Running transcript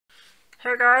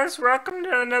Hey guys, welcome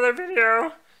to another video.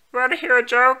 You wanna hear a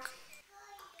joke?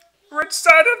 Which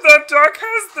side of the duck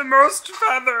has the most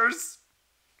feathers?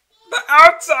 The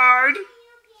outside!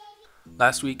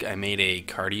 Last week I made a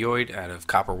cardioid out of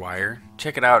copper wire.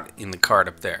 Check it out in the card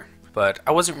up there. But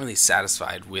I wasn't really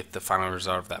satisfied with the final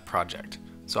result of that project.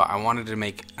 So I wanted to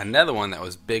make another one that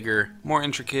was bigger, more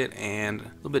intricate, and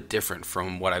a little bit different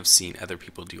from what I've seen other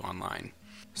people do online.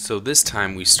 So this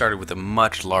time we started with a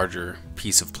much larger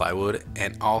piece of plywood,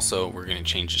 and also we're going to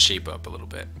change the shape up a little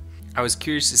bit. I was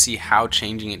curious to see how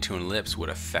changing it to an ellipse would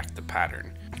affect the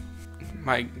pattern.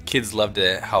 My kids love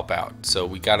to help out, so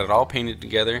we got it all painted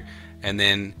together, and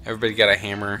then everybody got a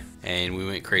hammer and we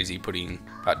went crazy putting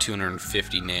about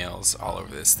 250 nails all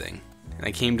over this thing. And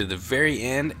I came to the very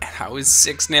end and I was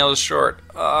 6 nails short.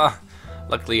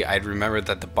 Luckily, I'd remembered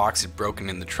that the box had broken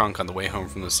in the trunk on the way home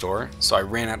from the store, so I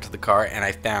ran out to the car and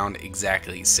I found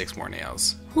exactly 6 more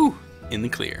nails. Whew, in the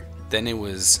clear. Then it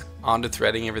was on to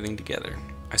threading everything together.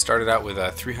 I started out with a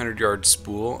 300-yard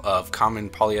spool of common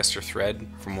polyester thread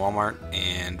from Walmart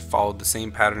and followed the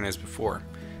same pattern as before.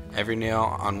 Every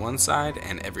nail on one side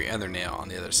and every other nail on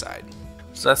the other side.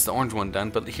 So that's the orange one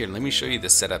done, but here, let me show you the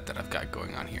setup that I've got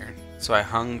going on here. So I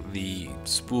hung the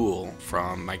spool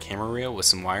from my camera reel with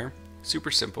some wire.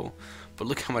 Super simple, but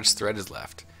look how much thread is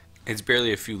left. It's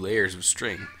barely a few layers of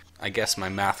string. I guess my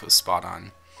math was spot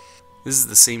on. This is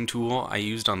the same tool I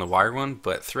used on the wire one,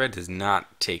 but thread does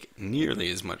not take nearly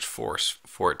as much force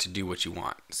for it to do what you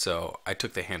want, so I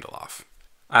took the handle off.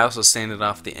 I also sanded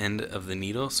off the end of the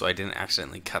needle so I didn't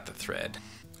accidentally cut the thread.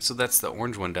 So that's the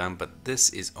orange one done, but this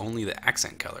is only the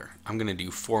accent color. I'm going to do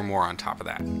 4 more on top of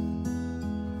that.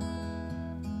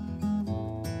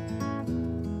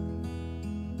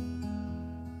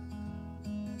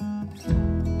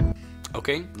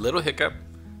 Okay, little hiccup,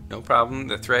 no problem.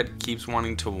 The thread keeps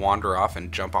wanting to wander off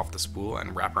and jump off the spool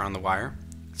and wrap around the wire.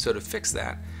 So to fix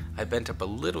that, I bent up a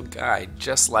little guide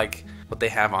just like what they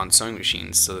have on sewing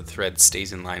machines so the thread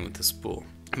stays in line with the spool.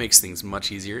 It makes things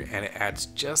much easier and it adds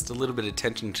just a little bit of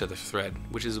tension to the thread,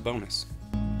 which is a bonus.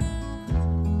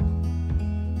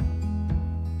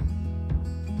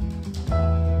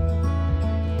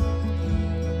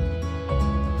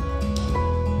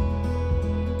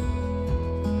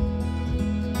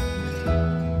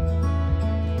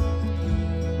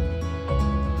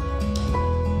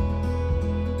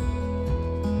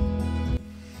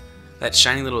 That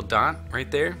shiny little dot right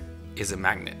there is a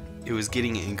magnet. It was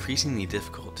getting increasingly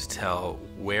difficult to tell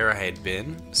where I had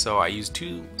been, so I used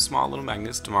 2 small little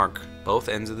magnets to mark both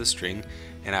ends of the string,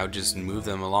 and I would just move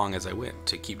them along as I went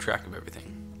to keep track of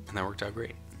everything. And that worked out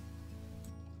great.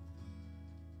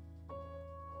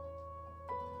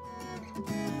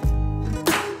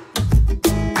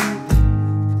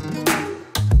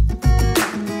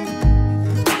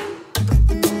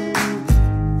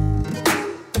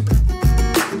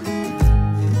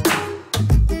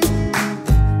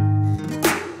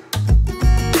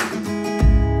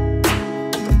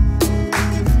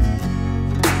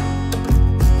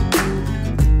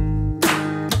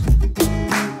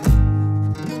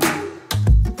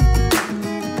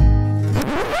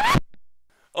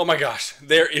 Oh my gosh,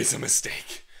 there is a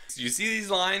mistake. You see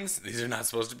these lines? These are not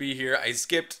supposed to be here. I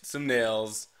skipped some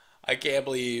nails. I can't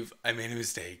believe I made a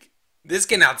mistake. This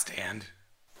cannot stand.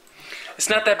 It's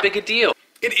not that big a deal.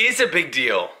 It is a big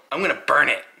deal. I'm gonna burn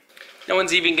it. No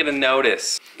one's even gonna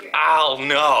notice. Ow,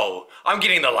 no. I'm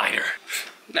getting the lighter.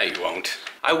 No, you won't.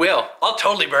 I will. I'll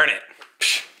totally burn it.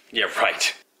 Yeah,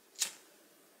 right.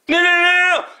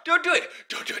 No. Don't do it.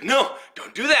 Don't do it. No,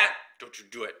 don't do that. Don't you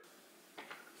do it.